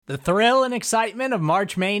The thrill and excitement of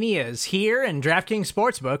March Mania is here, and DraftKings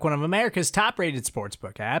Sportsbook, one of America's top-rated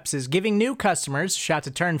sportsbook apps, is giving new customers a shot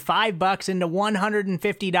to turn $5 into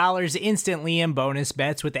 $150 instantly in bonus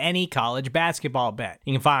bets with any college basketball bet.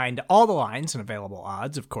 You can find all the lines and available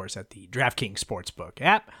odds, of course, at the DraftKings Sportsbook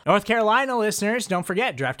app. North Carolina listeners, don't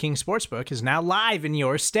forget, DraftKings Sportsbook is now live in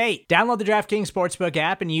your state. Download the DraftKings Sportsbook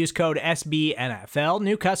app and use code SBNFL.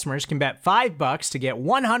 New customers can bet $5 to get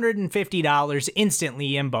 $150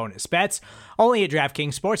 instantly in bonus bets, only at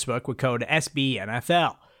DraftKings Sportsbook with code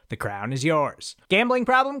SBNFL. The crown is yours. Gambling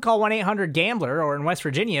problem? Call 1-800-GAMBLER, or in West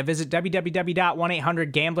Virginia, visit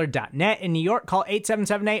www.1800gambler.net. In New York, call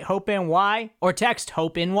 877-8-HOPE-NY or text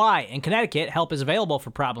HOPE-NY. In Connecticut, help is available for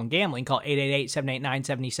problem gambling. Call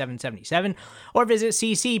 888-789-7777 or visit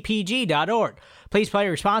ccpg.org. Please play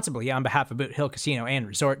responsibly on behalf of Boot Hill Casino and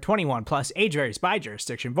Resort. 21 plus, age varies by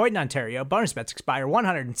jurisdiction. Void in Ontario. Bonus bets expire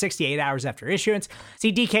 168 hours after issuance.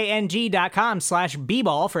 See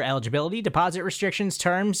dkng.com/bball for eligibility, deposit restrictions,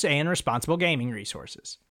 terms, and responsible gaming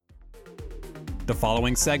resources. The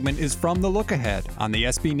following segment is from The Look Ahead on the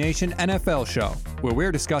SB Nation NFL Show, where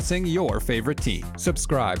we're discussing your favorite team.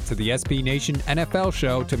 Subscribe to the SB Nation NFL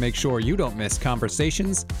Show to make sure you don't miss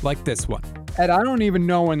conversations like this one. Ed, I don't even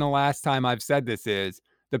know when the last time I've said this is.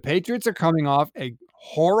 The Patriots are coming off a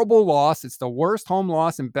horrible loss. It's the worst home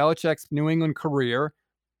loss in Belichick's New England career.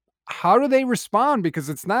 How do they respond? Because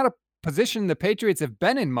it's not a position the Patriots have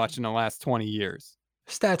been in much in the last 20 years.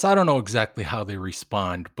 Stats, I don't know exactly how they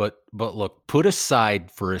respond, but look, put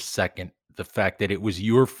aside for a second the fact that it was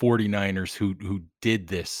your 49ers who did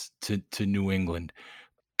this to New England.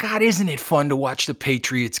 God, isn't it fun to watch the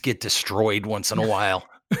Patriots get destroyed once in a while?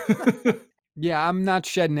 Yeah, I'm not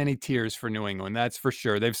shedding any tears for New England, that's for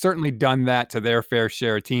sure. They've certainly done that to their fair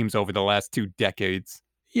share of teams over the last 2 decades.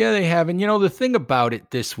 Yeah, they have. And, the thing about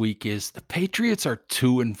it this week is the Patriots are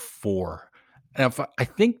 2-4. And I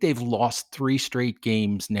think they've lost 3 straight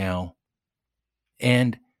games now,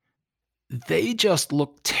 and they just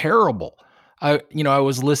look terrible. I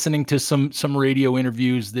was listening to some radio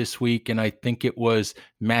interviews this week, and I think it was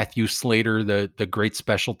Matthew Slater, the great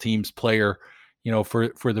special teams player,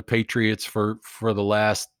 for the Patriots for the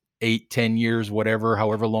last 8-10 years,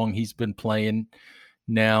 however long he's been playing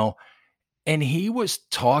now. And he was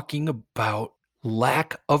talking about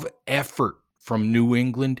lack of effort from New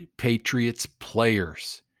England Patriots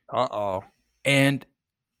players. Uh-oh. And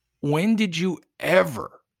when did you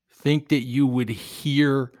ever think that you would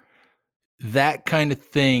hear that kind of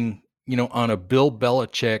thing, on a Bill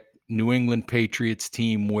Belichick New England Patriots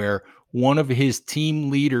team where one of his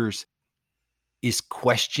team leaders is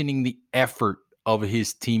questioning the effort of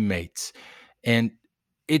his teammates? And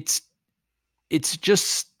it's just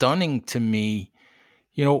stunning to me,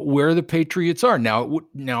 where the Patriots are now.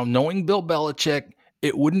 Now, knowing Bill Belichick,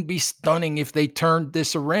 it wouldn't be stunning if they turned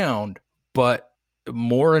this around. But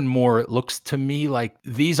more and more, it looks to me like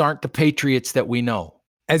these aren't the Patriots that we know.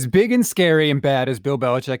 As big and scary and bad as Bill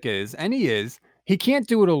Belichick is, and he can't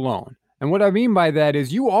do it alone. And what I mean by that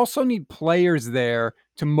is you also need players there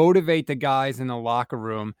to motivate the guys in the locker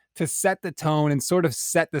room to set the tone and sort of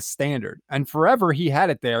set the standard. And forever he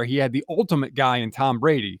had it there. He had the ultimate guy in Tom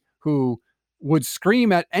Brady who would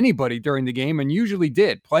scream at anybody during the game, and usually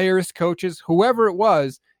did. Players, coaches, whoever it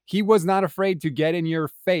was, he was not afraid to get in your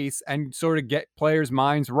face and sort of get players'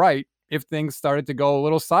 minds right if things started to go a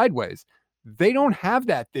little sideways. They don't have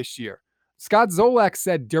that this year. Scott Zolak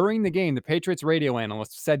said during the game, the Patriots radio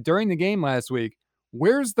analyst said during the game last week,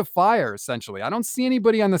 where's the fire, essentially? I don't see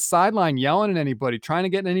anybody on the sideline yelling at anybody, trying to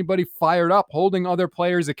get anybody fired up, holding other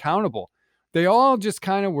players accountable. They all just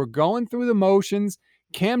kind of were going through the motions.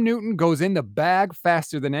 Cam Newton goes in the bag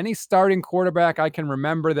faster than any starting quarterback I can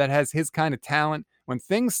remember that has his kind of talent. When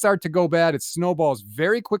things start to go bad, it snowballs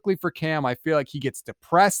very quickly for Cam. I feel like he gets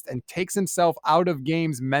depressed and takes himself out of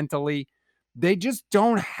games mentally. They just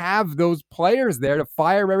don't have those players there to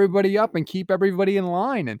fire everybody up and keep everybody in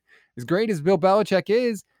line. And as great as Bill Belichick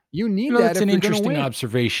is, you need that. It's an interesting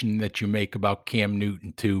observation that you make about Cam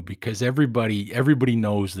Newton too, because everybody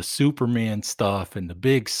knows the Superman stuff and the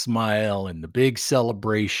big smile and the big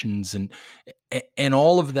celebrations and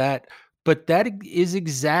all of that. But that is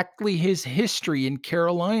exactly his history in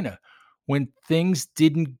Carolina. When things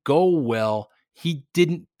didn't go well, he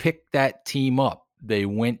didn't pick that team up. They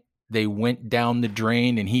went down the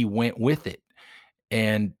drain and he went with it.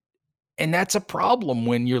 And that's a problem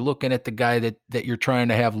when you're looking at the guy that you're trying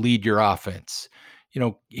to have lead your offense.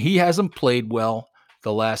 He hasn't played well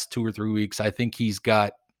the last 2 or 3 weeks. I think he's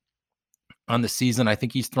got on the season, I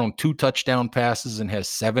think he's thrown 2 touchdown passes and has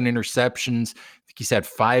 7 interceptions. I think he's had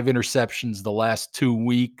 5 interceptions the last 2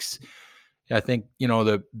 weeks. I think,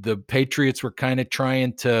 the Patriots were kind of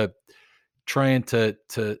trying to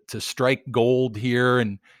strike gold here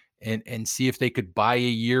and see if they could buy a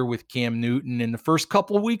year with Cam Newton. In the first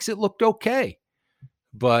couple of weeks, it looked okay,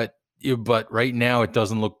 but right now it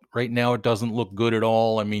doesn't look good at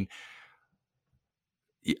all. I mean,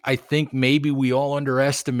 I think maybe we all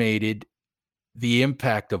underestimated the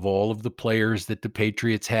impact of all of the players that the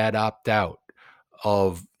Patriots had opt out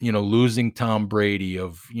of, losing Tom Brady,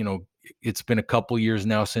 it's been a couple years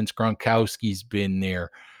now since Gronkowski's been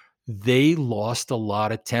there. They lost a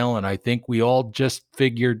lot of talent. I think we all just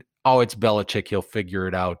figured, it's Belichick. He'll figure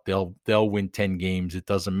it out. They'll win 10 games. It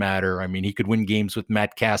doesn't matter. I mean, he could win games with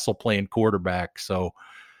Matt Castle playing quarterback. So,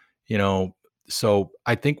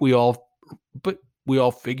 I think we all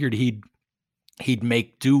figured he'd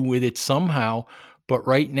make do with it somehow. But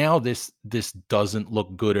right now, this doesn't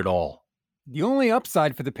look good at all. The only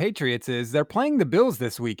upside for the Patriots is they're playing the Bills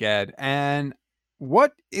this week, Ed. And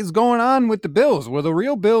what is going on with the Bills? Will the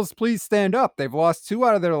real Bills please stand up? They've lost 2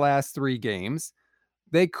 out of their last 3 games.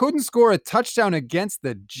 They couldn't score a touchdown against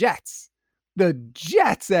the Jets. The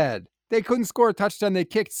Jets, Ed. They couldn't score a touchdown. They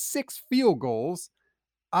kicked 6 field goals.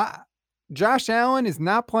 Josh Allen is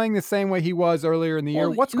not playing the same way he was earlier in the year.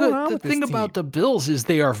 What's going on with this team? The thing about the Bills is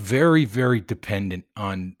they are very, very dependent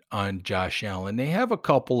on Josh Allen. They have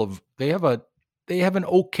they have an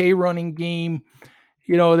okay running game.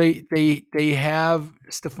 They have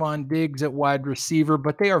Stephon Diggs at wide receiver,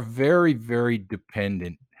 but they are very, very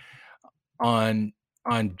dependent on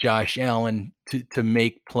Josh Allen to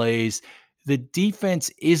make plays. The defense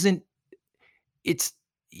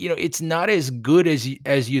it's not as good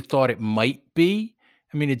as you thought it might be.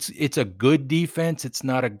 I mean, it's a good defense. It's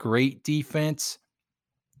not a great defense.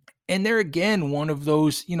 And they're again one of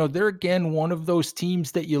those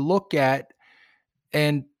teams that you look at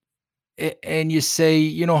and you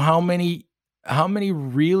say, how many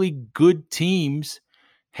really good teams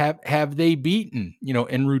have they beaten,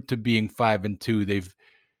 en route to being 5-2.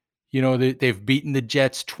 They've beaten the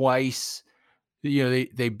Jets twice.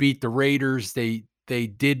 They beat the Raiders. They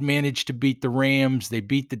did manage to beat the Rams. They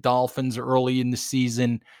beat the Dolphins early in the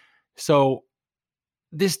season. So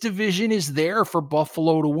this division is there for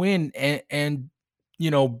Buffalo to win. And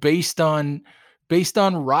based on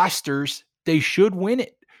rosters, they should win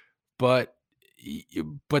it. But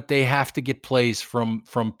they have to get plays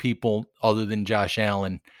from people other than Josh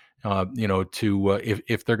Allen,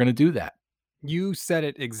 if they're going to do that. You said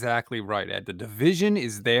it exactly right, Ed. The division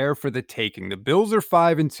is there for the taking. The Bills are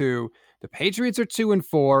 5-2. The Patriots are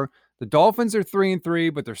 2-4. The Dolphins are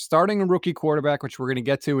 3-3, but they're starting a rookie quarterback, which we're going to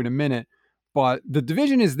get to in a minute. But the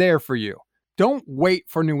division is there for you. Don't wait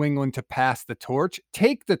for New England to pass the torch.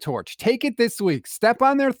 Take the torch. Take it this week. Step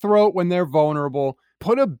on their throat when they're vulnerable.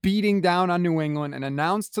 Put a beating down on New England and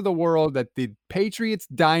announce to the world that the Patriots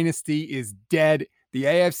dynasty is dead. The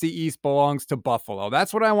AFC East belongs to Buffalo.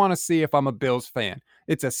 That's what I want to see if I'm a Bills fan.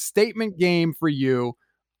 It's a statement game for you.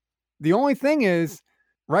 The only thing is,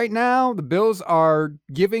 right now, the Bills are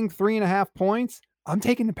giving 3.5 points. I'm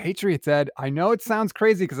taking the Patriots, Ed. I know it sounds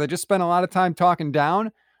crazy because I just spent a lot of time talking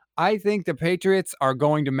down. I think the Patriots are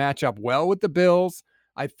going to match up well with the Bills.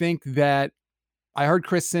 I think that I heard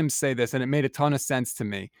Chris Sims say this, and it made a ton of sense to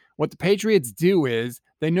me. What the Patriots do is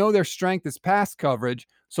they know their strength is pass coverage,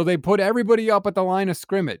 so they put everybody up at the line of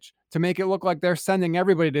scrimmage to make it look like they're sending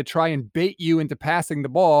everybody to try and bait you into passing the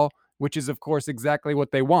ball, which is, of course, exactly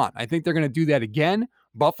what they want. I think they're going to do that again.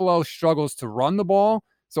 Buffalo struggles to run the ball.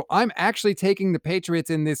 So I'm actually taking the Patriots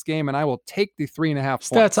in this game, and I will take the 3.5 points.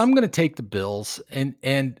 Stats, I'm going to take the Bills. And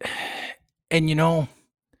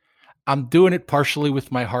I'm doing it partially with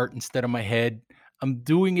my heart instead of my head. I'm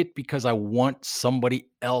doing it because I want somebody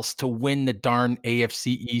else to win the darn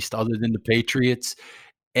AFC East other than the Patriots.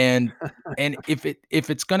 And if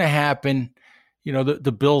it's going to happen,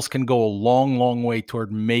 the Bills can go a long, long way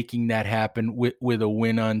toward making that happen with a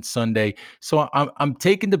win on Sunday. So I'm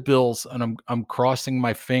taking the Bills, and I'm crossing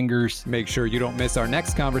my fingers. Make sure you don't miss our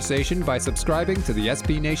next conversation by subscribing to the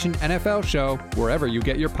SB Nation NFL show wherever you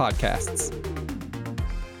get your podcasts.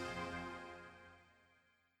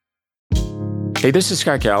 Hey, this is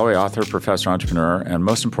Scott Galloway, author, professor, entrepreneur, and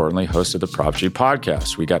most importantly, host of the Prop G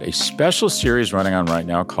podcast. We got a special series running on right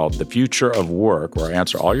now called The Future of Work, where I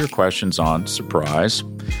answer all your questions on, surprise,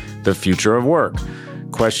 the future of work.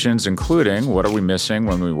 Questions including, what are we missing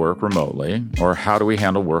when we work remotely? Or how do we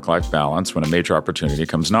handle work-life balance when a major opportunity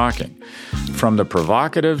comes knocking? From the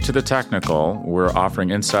provocative to the technical, we're offering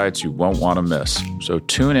insights you won't want to miss. So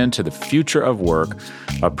tune in to The Future of Work,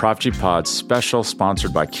 a Prop G Pod special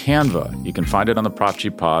sponsored by Canva. You can find it on the Prop G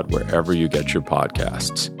Pod wherever you get your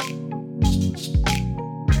podcasts.